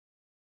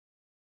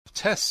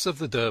Tess of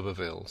the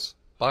d'Urbervilles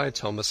by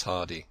Thomas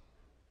Hardy.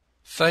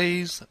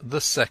 Phase the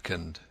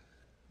Second.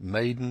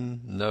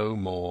 Maiden No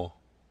More.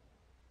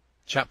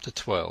 Chapter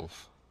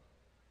 12.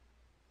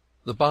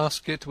 The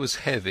basket was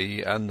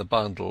heavy and the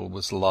bundle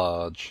was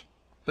large,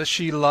 but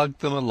she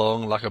lugged them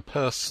along like a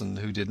person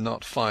who did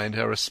not find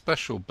her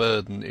especial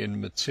burden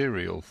in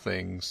material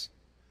things.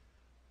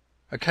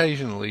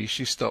 Occasionally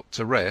she stopped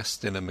to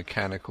rest in a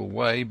mechanical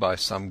way by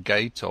some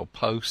gate or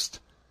post,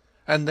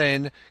 and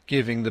then,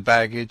 giving the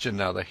baggage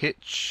another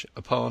hitch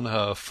upon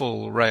her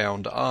full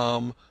round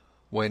arm,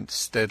 went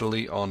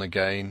steadily on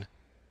again.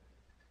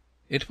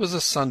 It was a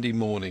Sunday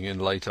morning in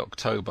late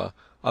October,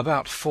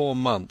 about 4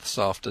 months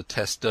after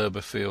Tess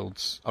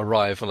Durbeyfield's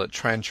arrival at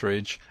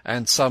Trantridge,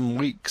 and some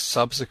weeks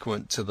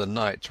subsequent to the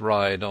night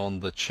ride on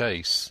the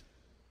Chase.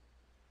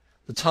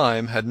 The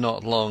time had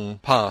not long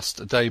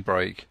passed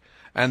daybreak,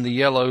 and the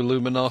yellow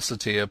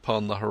luminosity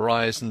upon the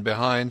horizon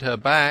behind her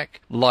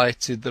back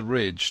lighted the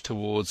ridge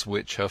towards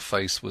which her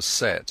face was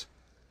set,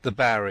 the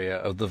barrier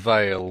of the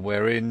vale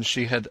wherein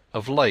she had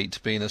of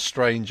late been a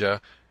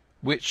stranger,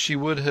 which she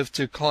would have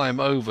to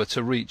climb over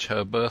to reach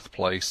her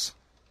birthplace.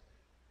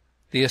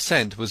 The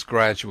ascent was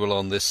gradual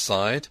on this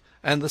side,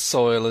 and the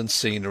soil and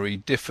scenery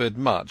differed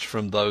much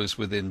from those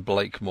within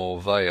Blakemore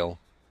Vale.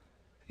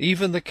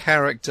 Even the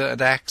character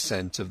and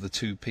accent of the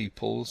two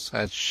peoples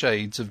had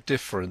shades of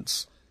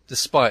difference,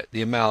 despite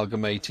the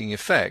amalgamating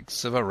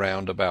effects of a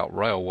roundabout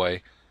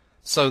railway,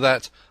 so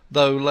that,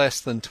 though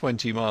less than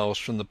 20 miles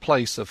from the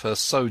place of her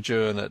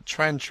sojourn at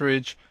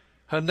Trantridge,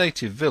 her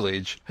native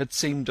village had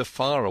seemed a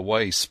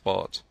far-away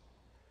spot.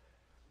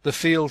 The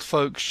field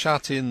folk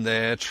shut in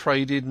there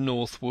traded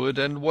northward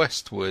and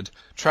westward,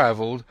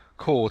 travelled,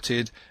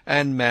 courted,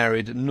 and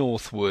married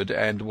northward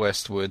and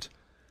westward,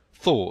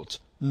 thought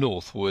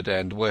northward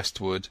and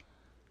westward.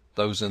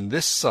 Those on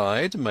this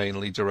side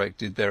mainly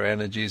directed their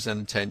energies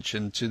and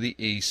attention to the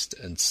east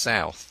and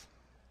south.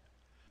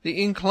 The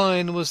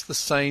incline was the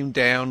same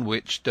down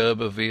which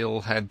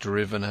d'Urberville had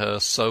driven her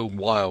so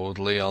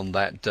wildly on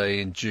that day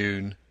in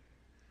June.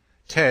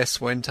 Tess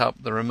went up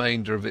the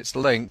remainder of its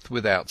length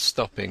without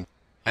stopping,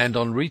 and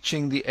on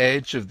reaching the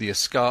edge of the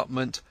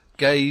escarpment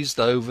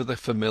gazed over the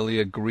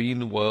familiar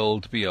green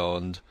world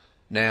beyond,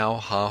 now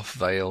half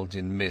veiled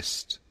in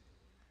mist.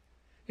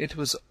 It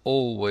was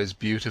always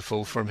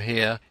beautiful from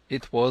here.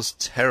 It was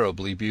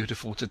terribly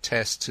beautiful to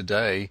Tess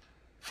to-day,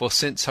 for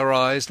since her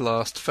eyes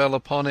last fell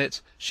upon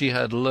it she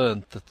had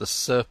learnt that the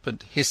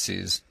serpent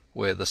hisses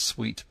where the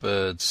sweet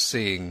birds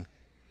sing,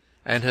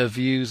 and her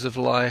views of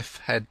life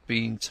had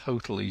been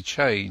totally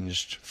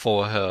changed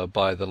for her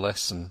by the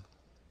lesson.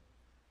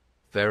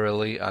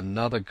 Verily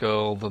another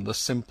girl than the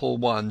simple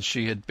one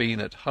she had been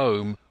at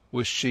home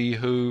was she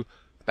who,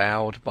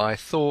 bowed by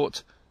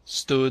thought,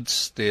 stood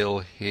still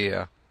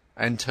here,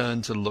 and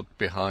turned to look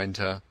behind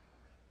her.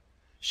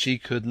 She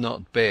could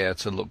not bear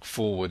to look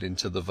forward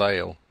into the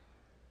vale.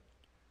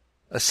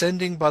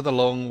 Ascending by the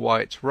long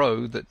white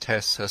road that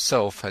Tess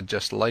herself had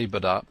just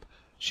laboured up,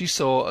 she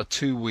saw a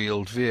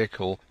 2-wheeled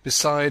vehicle,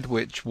 beside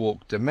which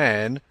walked a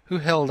man who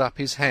held up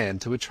his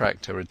hand to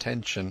attract her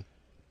attention.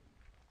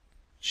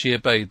 She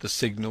obeyed the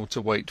signal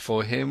to wait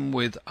for him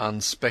with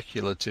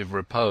unspeculative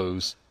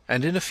repose,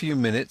 and in a few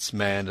minutes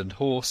man and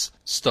horse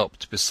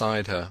stopped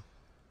beside her.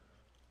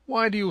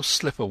 "Why do you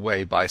slip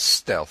away by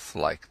stealth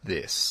like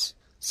this?"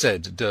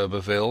 said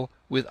d'Urberville,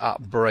 with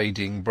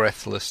upbraiding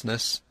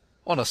breathlessness.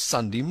 "On a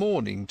Sunday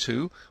morning,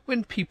 too,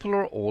 when people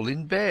are all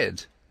in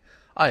bed.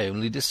 I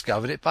only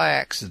discovered it by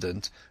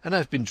accident, and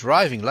I've been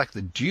driving like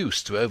the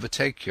deuce to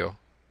overtake you.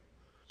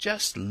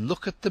 Just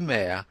look at the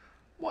mare.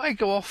 Why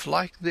go off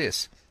like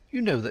this?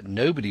 You know that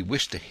nobody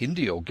wished to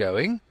hinder your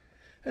going.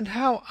 And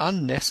how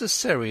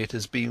unnecessary it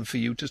has been for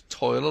you to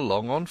toil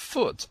along on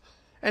foot,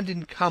 and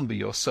encumber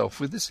yourself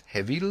with this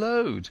heavy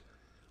load.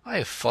 I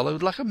have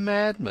followed like a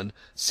madman,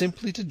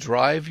 simply to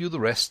drive you the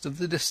rest of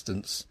the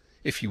distance,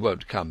 if you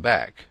won't come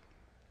back."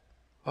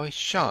 "I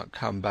shan't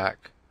come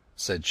back,"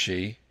 said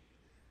she.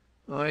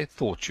 "I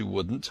thought you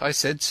wouldn't. I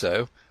said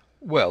so.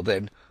 Well,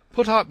 then,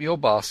 put up your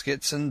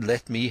baskets and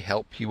let me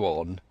help you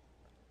on."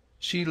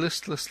 She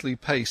listlessly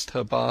placed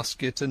her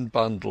basket and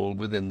bundle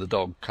within the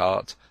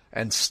dog-cart,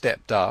 and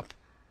stepped up,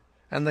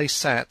 and they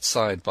sat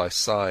side by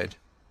side.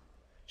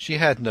 She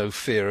had no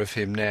fear of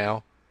him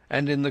now,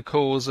 and in the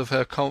cause of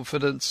her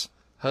confidence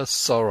her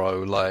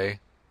sorrow lay.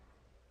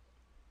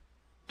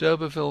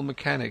 D'Urberville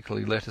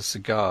mechanically lit a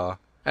cigar,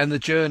 and the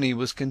journey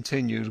was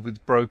continued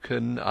with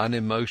broken,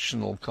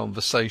 unemotional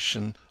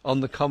conversation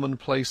on the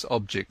commonplace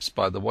objects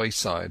by the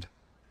wayside.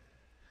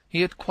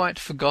 He had quite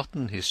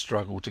forgotten his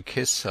struggle to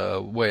kiss her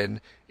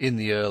when, in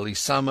the early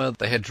summer,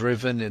 they had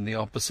driven in the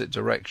opposite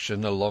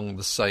direction along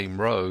the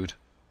same road.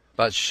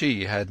 But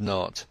she had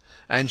not,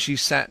 and she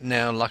sat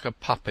now like a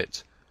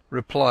puppet,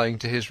 replying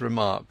to his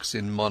remarks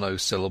in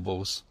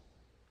monosyllables.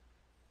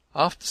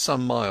 After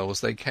some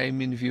miles they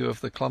came in view of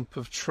the clump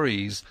of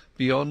trees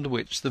beyond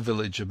which the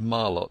village of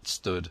Marlott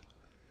stood.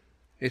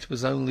 It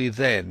was only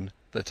then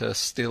that her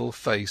still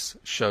face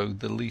showed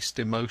the least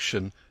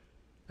emotion,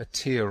 a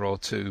tear or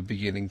two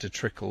beginning to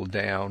trickle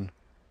down.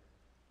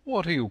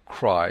 "What are you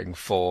crying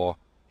for?"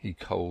 he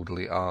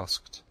coldly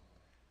asked.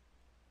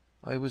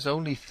 "I was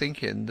only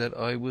thinking that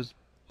I was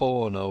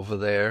born over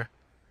there,"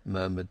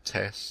 murmured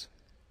Tess.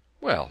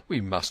 "Well,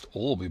 we must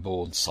all be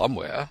born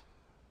somewhere."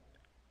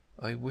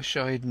 "I wish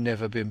I had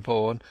never been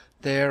born,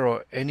 there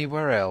or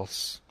anywhere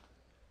else."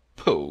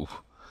 "Pooh!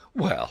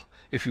 Well,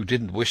 if you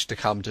didn't wish to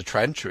come to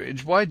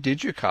Trantridge, why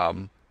did you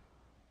come?"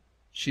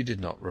 She did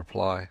not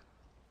reply.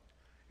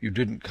 "You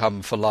didn't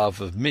come for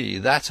love of me,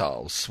 that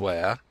I'll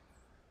swear."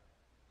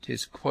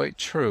 "'Tis quite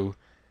true.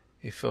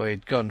 If I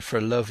had gone for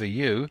love of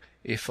you,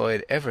 if I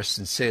had ever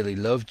sincerely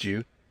loved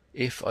you,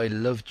 if I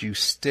loved you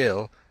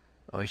still,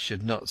 I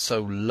should not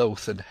so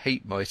loathe and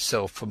hate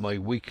myself for my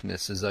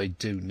weakness as I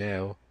do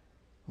now.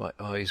 My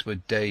eyes were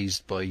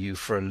dazed by you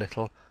for a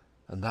little,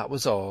 and that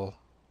was all."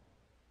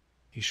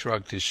 He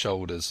shrugged his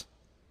shoulders.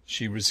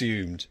 She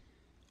resumed.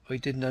 "I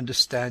didn't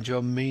understand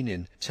your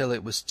meaning till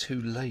it was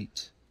too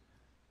late."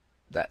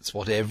 "That's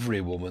what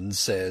every woman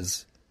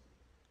says."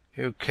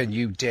 "How can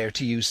you dare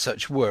to use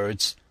such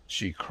words?"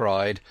 she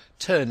cried,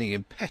 turning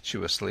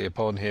impetuously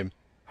upon him,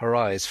 her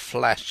eyes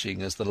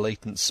flashing as the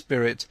latent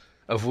spirit,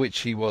 of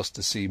which he was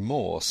to see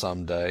more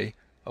some day,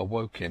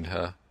 awoke in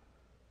her.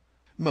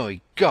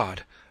 "My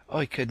God!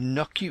 I could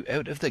knock you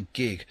out of the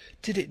gig.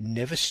 Did it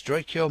never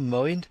strike your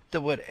mind that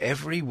what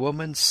every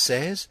woman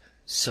says,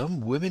 some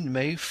women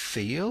may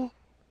feel?"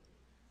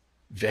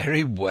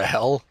 "Very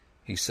well,"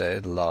 he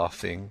said,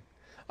 laughing.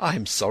 "I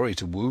am sorry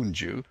to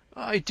wound you.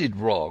 I did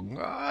wrong.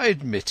 I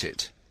admit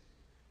it."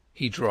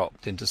 He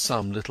dropped into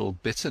some little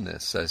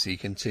bitterness as he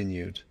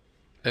continued.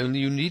 "Only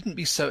you needn't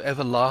be so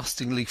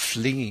everlastingly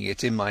flinging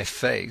it in my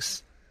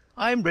face.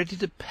 I am ready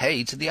to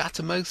pay to the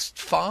uttermost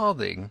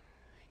farthing.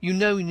 You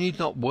know you need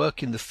not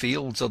work in the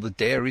fields or the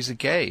dairies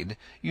again.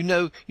 You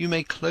know you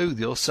may clothe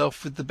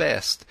yourself with the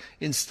best,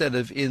 instead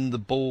of in the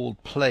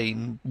bald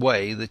plain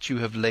way that you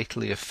have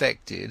lately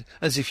affected,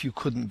 as if you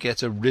couldn't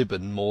get a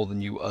ribbon more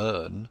than you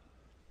earn."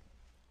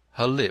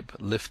 Her lip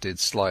lifted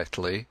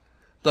slightly,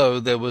 though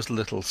there was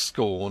little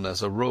scorn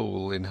as a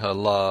rule in her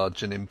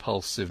large and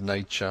impulsive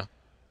nature.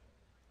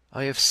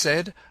 "I have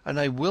said, and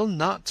I will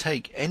not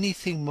take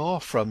anything more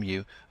from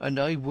you, and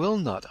I will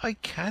not, I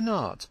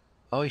cannot.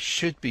 I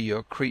should be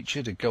your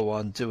creature to go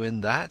on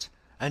doing that,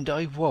 and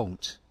I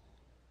won't."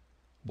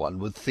 "One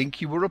would think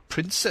you were a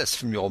princess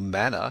from your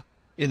manner,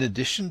 in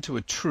addition to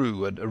a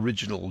true and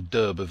original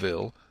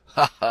d'Urberville.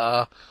 Ha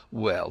ha!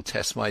 Well,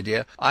 Tess, my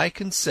dear, I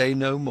can say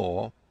no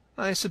more.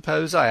 I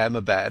suppose I am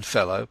a bad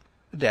fellow,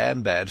 a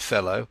damn bad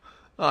fellow.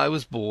 I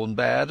was born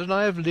bad, and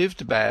I have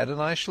lived bad,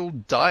 and I shall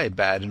die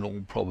bad in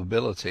all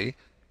probability.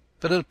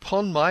 But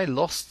upon my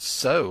lost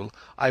soul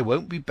I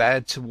won't be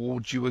bad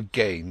towards you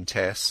again,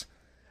 Tess.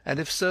 And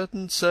if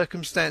certain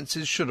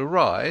circumstances should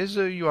arise,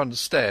 you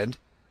understand,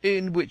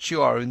 in which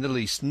you are in the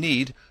least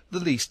need, the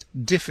least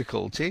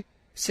difficulty,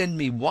 send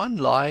me one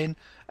line,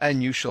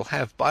 and you shall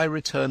have by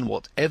return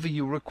whatever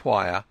you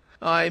require.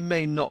 I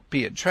may not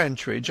be at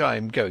Trantridge. I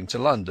am going to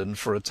London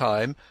for a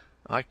time.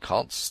 I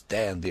can't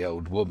stand the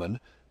old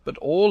woman, but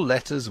all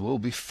letters will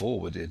be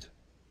forwarded."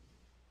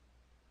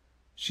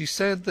 She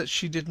said that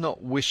she did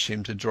not wish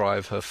him to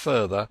drive her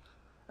further,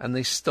 and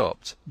they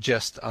stopped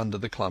just under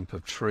the clump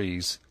of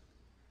trees.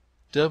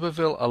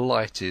 D'Urberville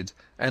alighted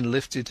and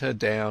lifted her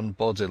down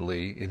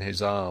bodily in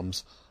his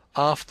arms,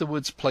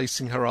 afterwards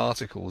placing her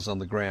articles on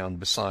the ground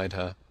beside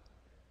her.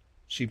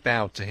 She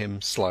bowed to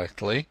him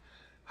slightly,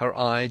 her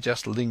eye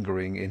just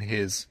lingering in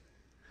his,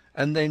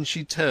 and then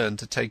she turned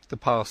to take the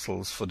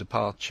parcels for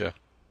departure.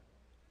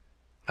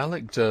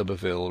 Alec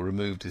d'Urberville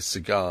removed his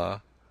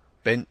cigar,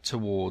 bent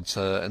towards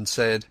her, and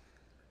said,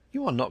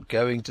 "You are not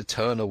going to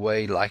turn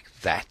away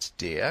like that,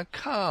 dear.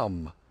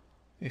 Come."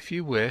 "If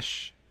you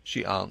wish,"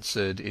 she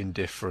answered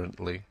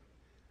indifferently.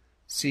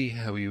 "See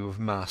how you have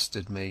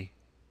mastered me."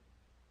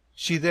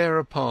 She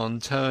thereupon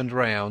turned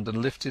round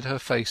and lifted her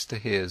face to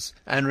his,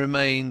 and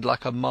remained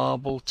like a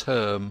marble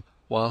term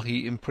while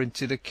he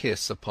imprinted a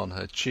kiss upon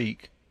her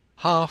cheek,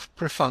 half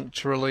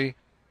perfunctorily,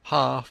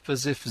 half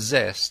as if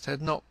zest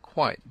had not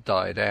quite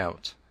died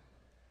out.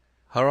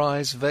 Her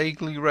eyes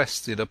vaguely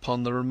rested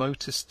upon the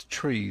remotest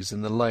trees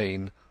in the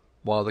lane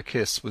while the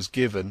kiss was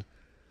given,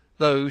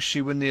 though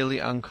she were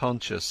nearly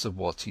unconscious of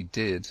what he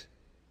did.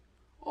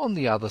 "On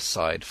the other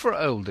side, for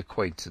old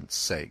acquaintance'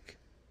 sake."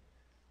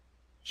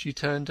 She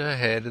turned her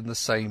head in the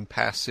same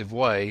passive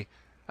way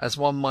as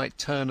one might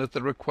turn at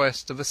the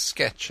request of a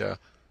sketcher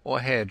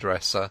or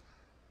hairdresser,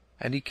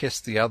 and he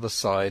kissed the other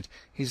side,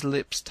 his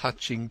lips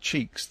touching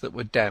cheeks that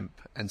were damp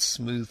and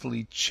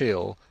smoothly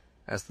chill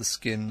as the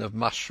skin of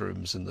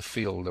mushrooms in the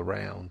field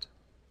around.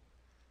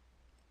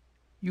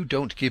 "You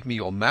don't give me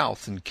your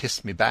mouth and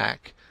kiss me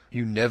back.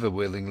 You never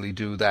willingly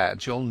do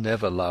that. You'll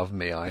never love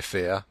me, I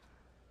fear."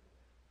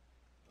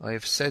 "I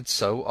have said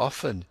so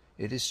often.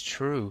 It is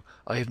true.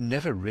 I have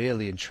never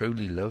really and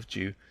truly loved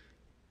you,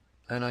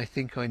 and I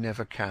think I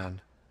never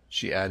can,"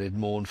 she added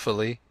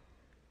mournfully.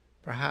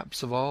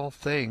 "Perhaps of all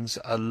things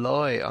a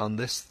lie on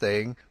this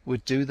thing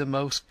would do the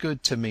most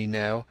good to me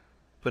now,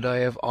 but I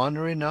have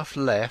honour enough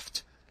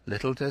left,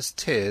 little as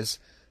 'tis,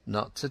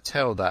 not to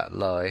tell that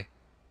lie.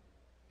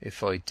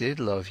 If I did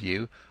love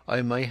you,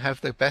 I may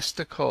have the best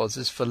of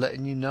causes for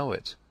letting you know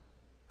it,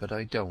 but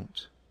I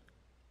don't."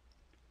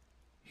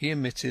 He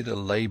emitted a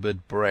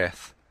laboured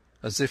breath,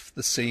 as if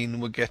the scene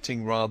were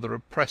getting rather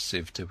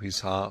oppressive to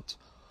his heart,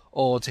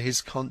 or to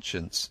his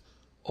conscience,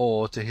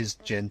 or to his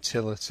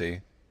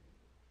gentility.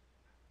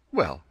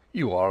 "Well,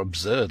 you are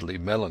absurdly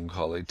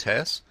melancholy,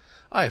 Tess.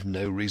 I have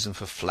no reason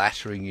for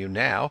flattering you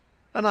now,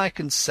 and I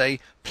can say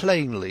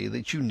plainly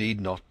that you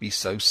need not be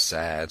so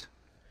sad.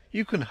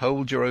 You can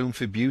hold your own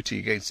for beauty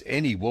against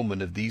any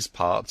woman of these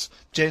parts,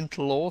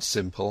 gentle or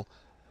simple.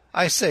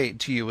 I say it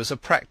to you as a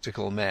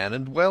practical man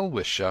and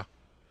well-wisher.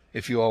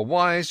 If you are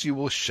wise you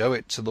will show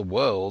it to the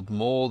world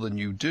more than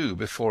you do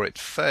before it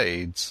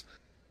fades.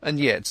 And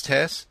yet,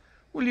 Tess,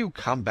 will you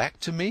come back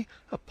to me?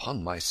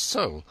 Upon my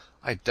soul,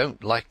 I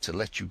don't like to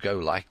let you go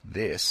like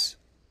this."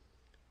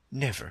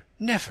 "Never,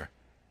 never.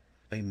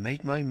 I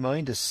made my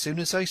mind as soon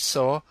as I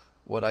saw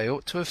what I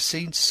ought to have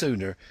seen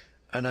sooner,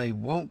 and I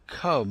won't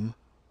come."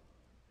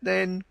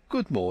 "Then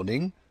good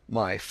morning,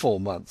 my 4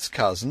 months'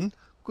 cousin.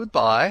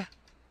 Good-bye."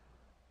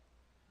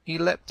 He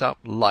leapt up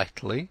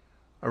lightly,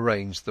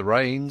 arranged the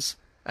reins,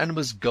 and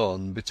was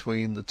gone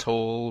between the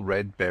tall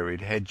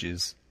red-berried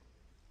hedges.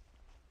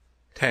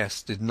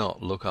 Tess did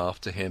not look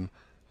after him,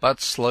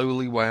 but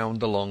slowly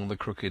wound along the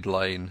crooked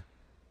lane.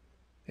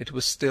 It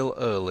was still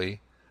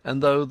early,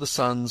 and though the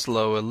sun's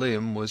lower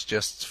limb was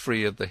just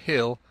free of the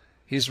hill,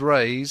 his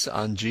rays,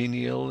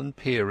 ungenial and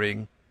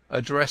peering,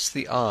 addressed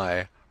the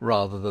eye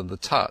rather than the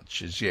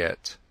touch as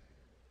yet.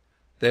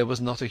 There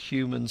was not a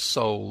human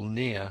soul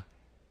near.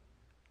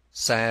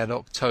 Sad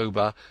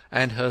October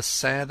and her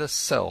sadder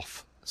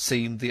self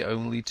seemed the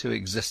only two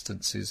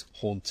existences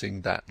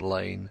haunting that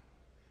lane.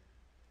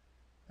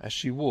 As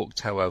she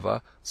walked,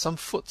 however, some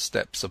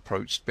footsteps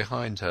approached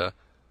behind her,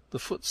 the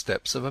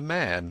footsteps of a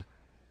man,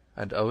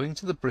 and owing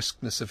to the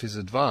briskness of his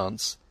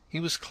advance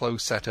he was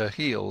close at her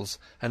heels,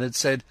 and had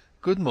said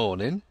 "Good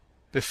morning"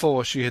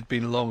 before she had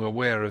been long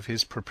aware of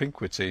his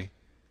propinquity.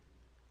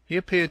 He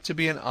appeared to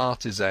be an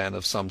artisan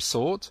of some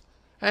sort,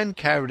 and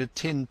carried a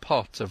tin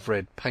pot of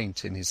red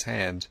paint in his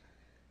hand.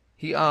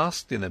 He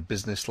asked in a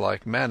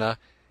businesslike manner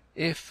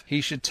if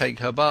he should take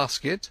her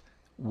basket,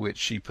 which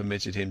she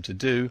permitted him to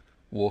do,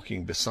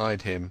 walking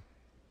beside him.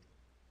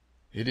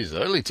 "It is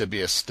early to be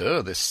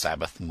astir this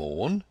Sabbath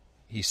morn,"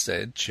 he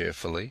said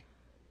cheerfully.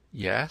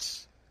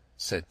 "Yes,"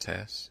 said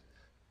Tess.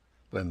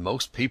 "When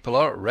most people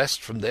are at rest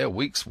from their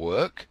week's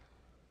work."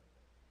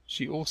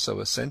 She also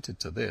assented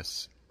to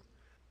this.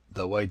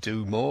 "Though I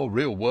do more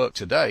real work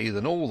to-day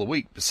than all the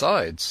week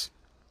besides."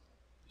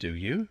 "Do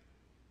you?"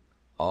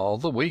 "All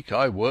the week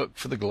I work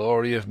for the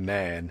glory of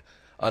man,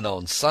 and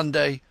on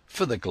Sunday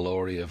for the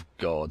glory of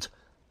God.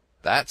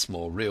 That's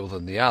more real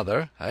than the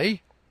other, eh?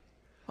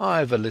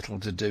 I've a little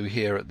to do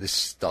here at this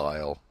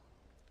stile."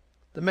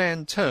 The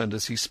man turned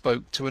as he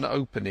spoke to an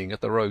opening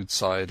at the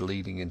roadside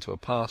leading into a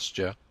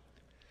pasture.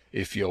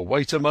 "If you'll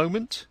wait a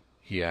moment,"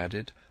 he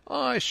added,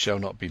 "I shall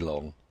not be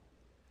long."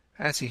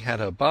 As he had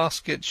her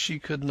basket she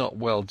could not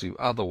well do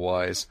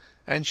otherwise,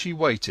 and she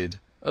waited,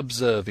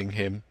 observing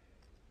him.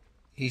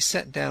 He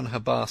set down her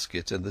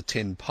basket and the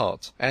tin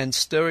pot, and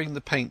stirring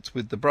the paint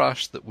with the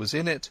brush that was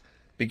in it,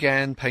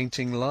 began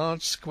painting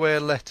large square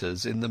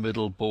letters in the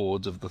middle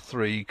board of the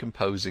three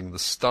composing the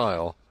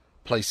style,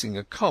 placing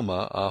a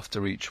comma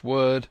after each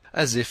word,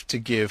 as if to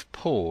give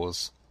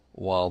pause,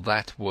 while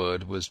that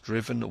word was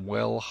driven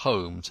well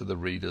home to the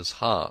reader's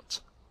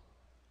heart.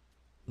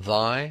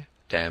 "Thy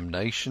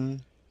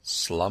damnation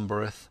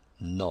slumbereth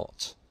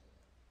not."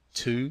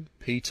 2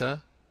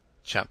 Peter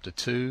chapter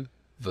 2,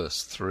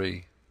 verse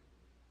 3.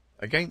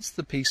 Against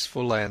the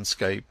peaceful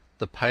landscape,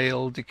 the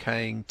pale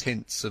decaying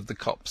tints of the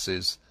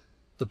copses,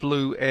 the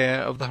blue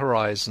air of the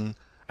horizon,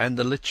 and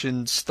the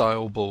lichened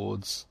stile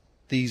boards,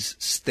 these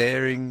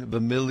staring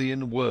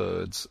vermilion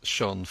words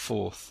shone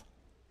forth.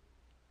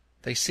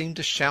 They seemed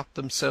to shout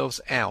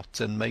themselves out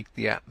and make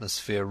the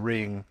atmosphere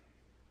ring.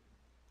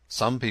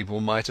 Some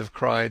people might have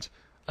cried,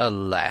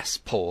 "Alas,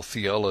 poor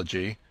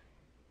theology!"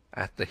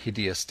 at the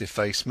hideous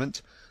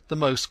defacement, the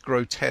most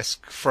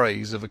grotesque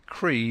phrase of a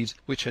creed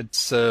which had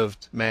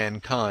served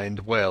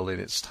mankind well in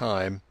its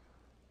time.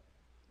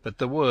 But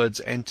the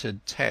words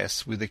entered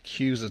Tess with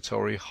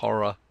accusatory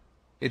horror.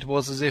 It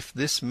was as if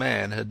this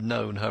man had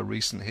known her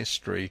recent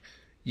history,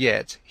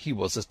 yet he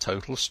was a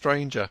total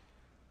stranger.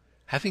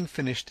 Having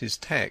finished his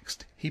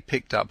text, he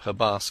picked up her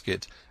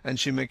basket, and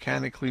she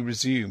mechanically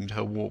resumed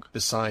her walk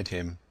beside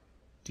him.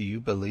 "Do you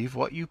believe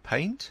what you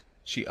paint?"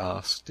 she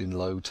asked in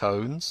low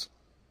tones.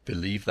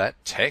 "Believe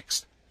that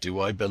text? Do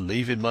I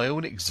believe in my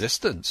own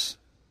existence?"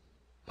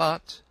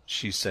 "But,"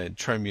 she said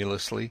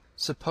tremulously,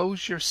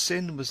 "suppose your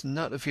sin was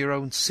not of your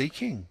own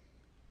seeking?"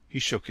 He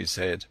shook his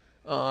head.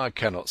 "I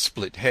cannot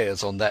split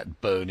hairs on that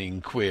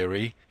burning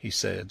query," he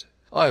said.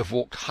 "I have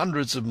walked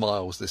hundreds of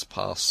miles this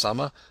past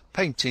summer,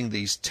 painting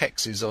these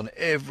texts on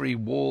every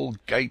wall,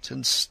 gate,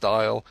 and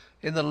stile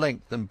in the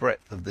length and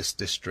breadth of this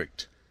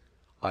district.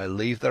 I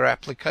leave their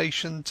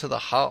application to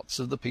the hearts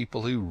of the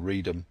people who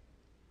read 'em."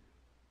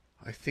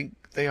 "I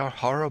think they are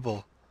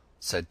horrible,"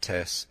 said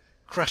Tess.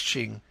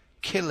 "Crushing,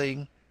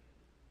 killing."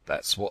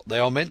 "That's what they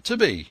are meant to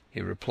be,"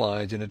 he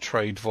replied in a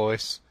trade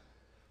voice.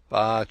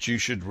 "But you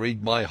should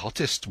read my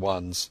hottest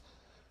ones.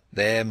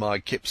 They're my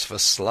kips for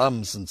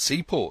slums and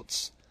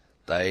seaports.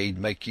 They'd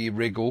make ye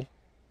wriggle.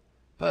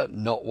 But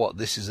not what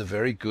this is a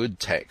very good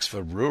text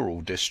for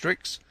rural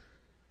districts.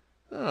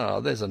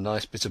 There's a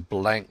nice bit of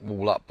blank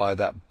wall up by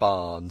that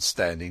barn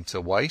standing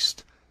to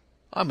waste.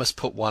 I must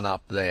put one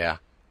up there,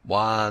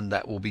 one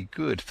that will be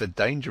good for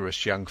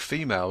dangerous young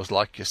females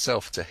like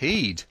yourself to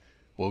heed.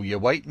 Will you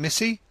wait,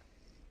 missy?"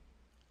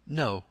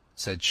 "No,"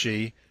 said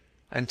she,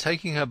 and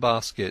taking her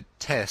basket,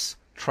 Tess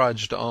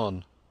trudged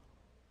on.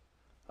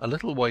 A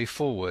little way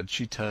forward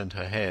she turned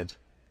her head.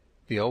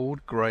 The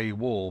old grey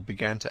wall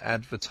began to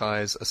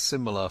advertise a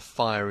similar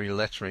fiery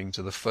lettering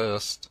to the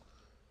first,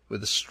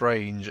 with a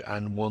strange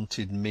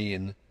unwonted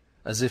mien,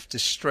 as if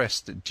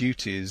distressed at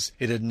duties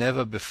it had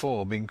never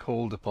before been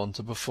called upon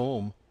to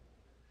perform.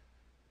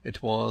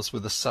 It was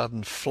with a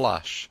sudden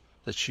flush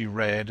that she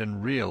read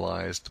and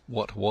realized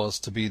what was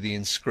to be the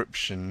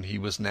inscription he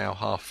was now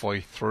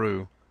halfway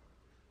through: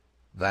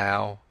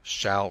 "Thou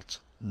shalt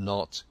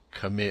not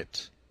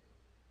commit."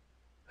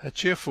 Her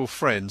cheerful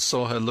friend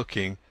saw her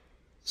looking,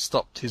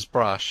 stopped his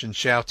brush, and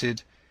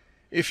shouted,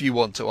 "If you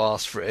want to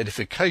ask for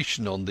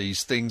edification on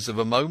these things of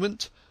a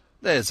moment,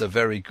 there's a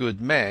very good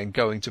man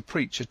going to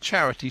preach a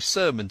charity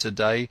sermon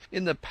to-day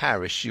in the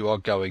parish you are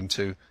going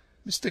to,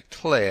 Mr.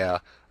 Clare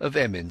of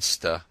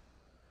Emminster.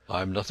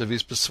 I'm not of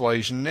his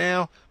persuasion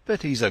now,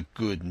 but he's a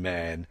good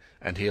man,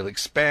 and he'll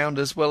expound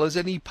as well as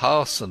any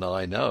parson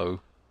I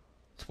know.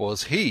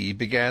 'Twas he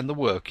began the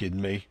work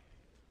in me."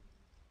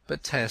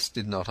 But Tess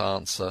did not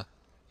answer.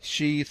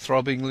 She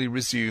throbbingly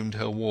resumed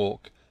her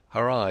walk,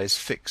 her eyes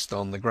fixed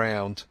on the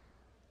ground.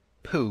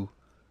 "Pooh!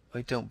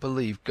 I don't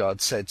believe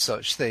God said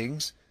such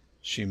things,"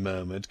 she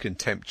murmured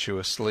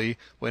contemptuously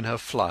when her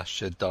flush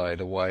had died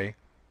away.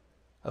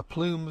 A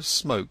plume of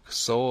smoke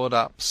soared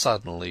up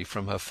suddenly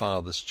from her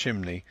father's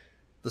chimney,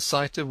 the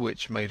sight of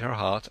which made her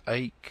heart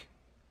ache.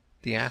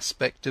 The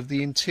aspect of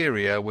the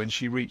interior when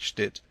she reached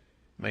it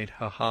made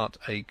her heart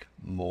ache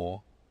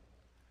more.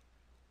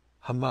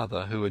 Her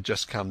mother, who had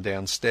just come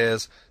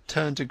downstairs,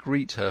 turned to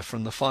greet her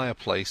from the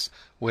fireplace,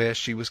 where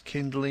she was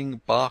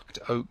kindling barked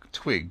oak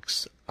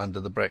twigs under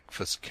the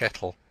breakfast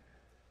kettle.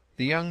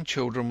 The young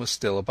children were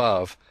still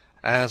above,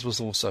 as was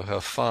also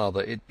her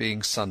father, it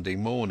being Sunday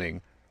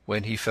morning,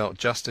 when he felt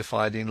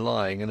justified in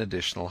lying an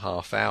additional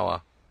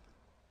half-hour.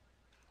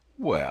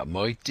 "Well,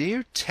 my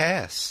dear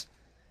Tess,"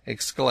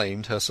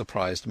 exclaimed her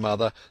surprised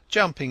mother,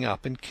 jumping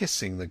up and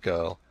kissing the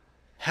girl,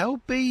 "how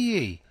be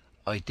ye?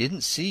 I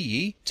didn't see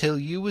ye till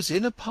you was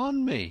in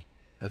upon me.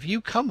 Have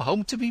you come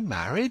home to be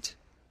married?"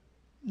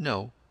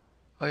 "No,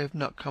 I have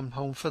not come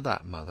home for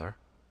that, mother."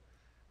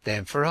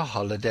 "Then for a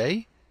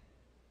holiday?"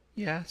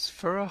 "Yes,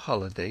 for a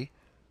holiday,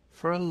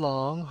 for a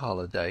long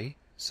holiday,"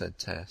 said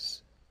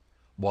Tess.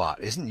 "What,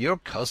 isn't your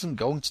cousin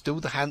going to do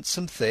the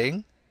handsome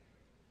thing?"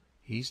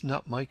 "He's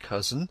not my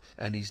cousin,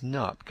 and he's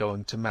not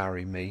going to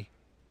marry me."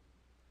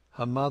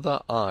 Her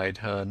mother eyed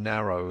her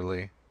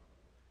narrowly.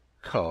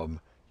 "Come,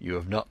 you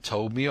have not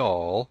told me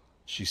all,"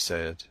 she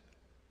said.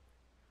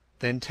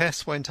 Then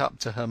Tess went up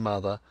to her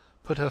mother,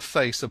 put her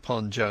face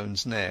upon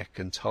Joan's neck,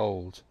 and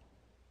told.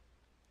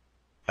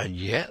 "And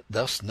yet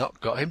thou'st not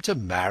got him to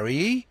marry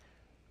 'ee?"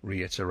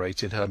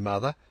 reiterated her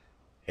mother.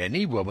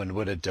 "Any woman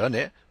would have done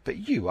it,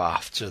 but you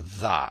after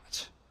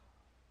that."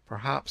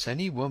 "Perhaps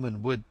any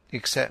woman would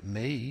except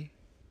me."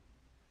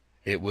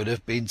 "It would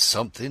have been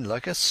something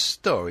like a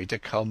story to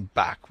come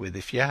back with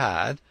if you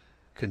had,"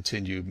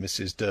 continued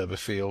Mrs.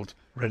 Durbeyfield,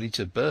 ready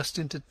to burst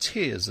into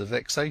tears of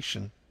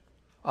vexation.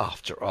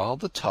 "After all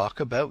the talk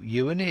about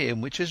you and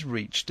him which has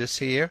reached us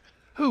here,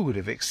 who would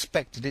have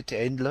expected it to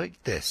end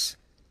like this?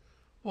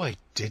 Why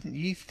didn't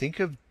ye think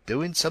of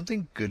doing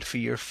something good for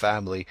your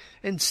family,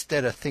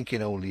 instead of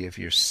thinking only of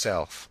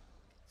yourself?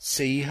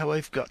 See how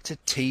I've got to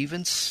thieve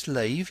and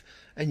slave,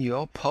 and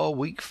your poor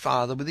weak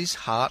father with his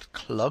heart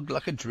clogged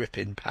like a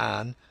dripping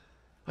pan.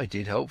 I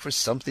did hope for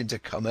something to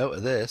come out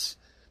of this,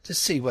 to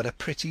see what a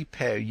pretty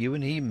pair you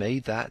and he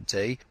made that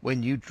day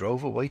when you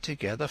drove away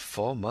together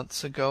 4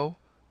 months ago.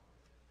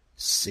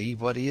 See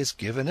what he has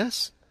given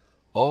us,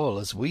 all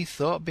as we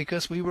thought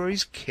because we were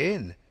his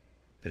kin.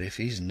 But if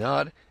he's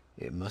not,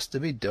 it must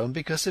have been done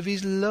because of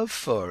his love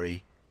for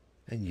 'ee.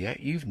 And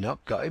yet you've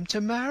not got him to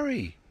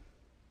marry."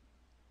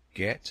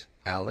 Get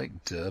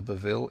Alec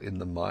d'Urberville in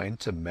the mind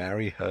to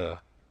marry her.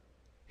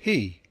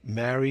 He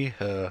marry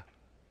her!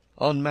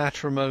 On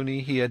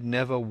matrimony he had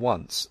never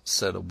once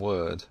said a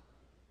word.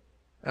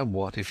 And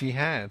what if he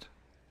had?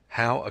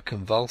 How a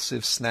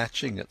convulsive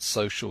snatching at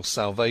social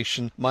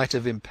salvation might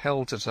have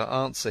impelled her to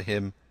answer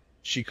him,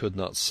 she could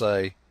not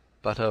say.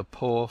 But her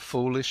poor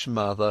foolish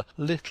mother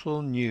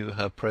little knew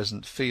her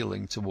present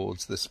feeling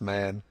towards this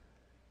man.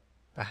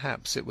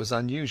 Perhaps it was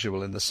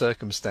unusual in the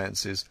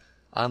circumstances,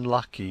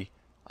 unlucky,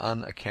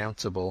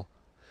 unaccountable.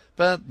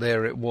 But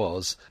there it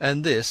was,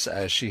 and this,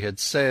 as she had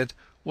said,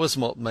 was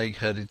what made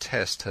her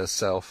detest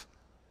herself.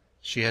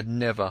 She had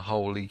never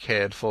wholly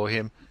cared for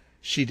him.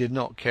 She did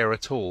not care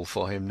at all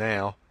for him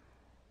now.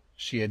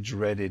 She had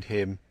dreaded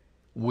him,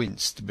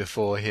 winced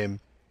before him,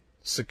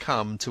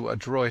 succumbed to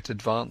adroit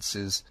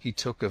advances he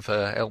took of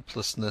her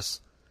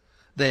helplessness,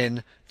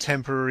 then,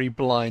 temporarily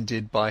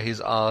blinded by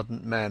his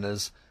ardent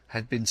manners,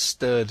 had been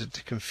stirred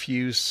to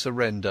confused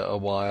surrender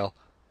awhile,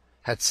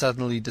 had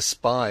suddenly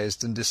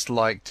despised and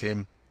disliked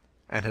him,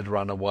 and had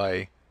run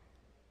away.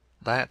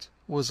 That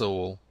was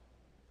all.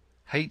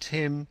 Hate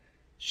him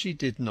she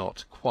did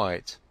not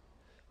quite,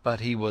 but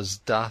he was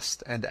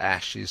dust and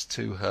ashes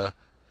to her,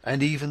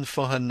 and even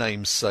for her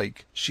name's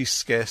sake she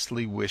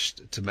scarcely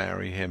wished to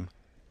marry him.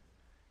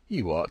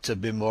 "You ought to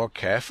be more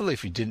careful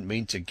if you didn't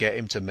mean to get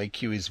him to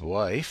make you his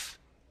wife."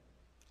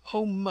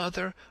 "Oh,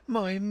 mother,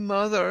 my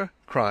mother!"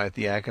 cried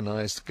the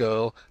agonized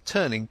girl,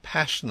 turning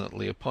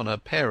passionately upon her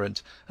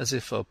parent as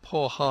if her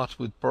poor heart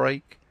would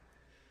break.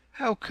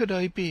 "How could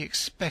I be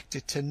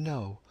expected to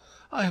know?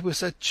 I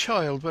was a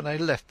child when I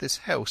left this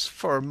house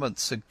 4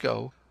 months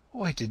ago.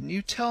 Why didn't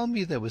you tell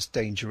me there was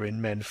danger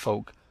in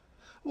menfolk?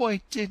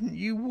 Why didn't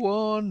you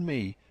warn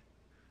me?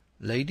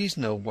 Ladies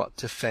know what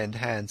to fend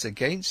hands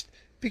against,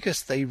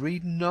 because they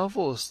read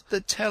novels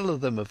that tell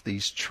them of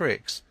these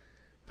tricks.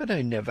 But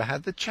I never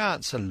had the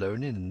chance of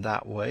learning in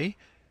that way,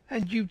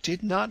 and you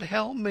did not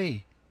help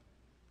me."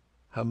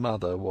 Her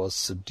mother was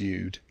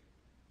subdued.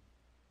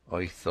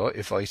 "I thought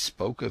if I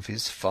spoke of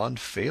his fond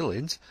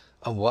feelings,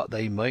 and what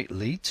they might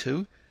lead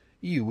to,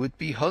 you would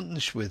be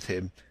huntish with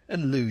him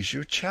and lose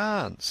your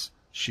chance,"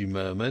 she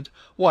murmured,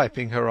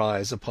 wiping her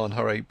eyes upon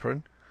her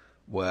apron.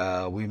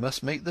 "Well, we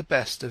must make the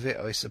best of it,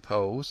 I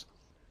suppose.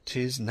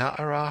 'Tis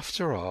nater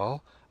after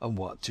all, and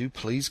what do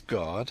please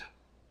God."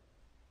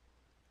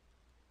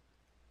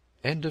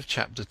 End of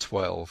chapter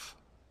 12.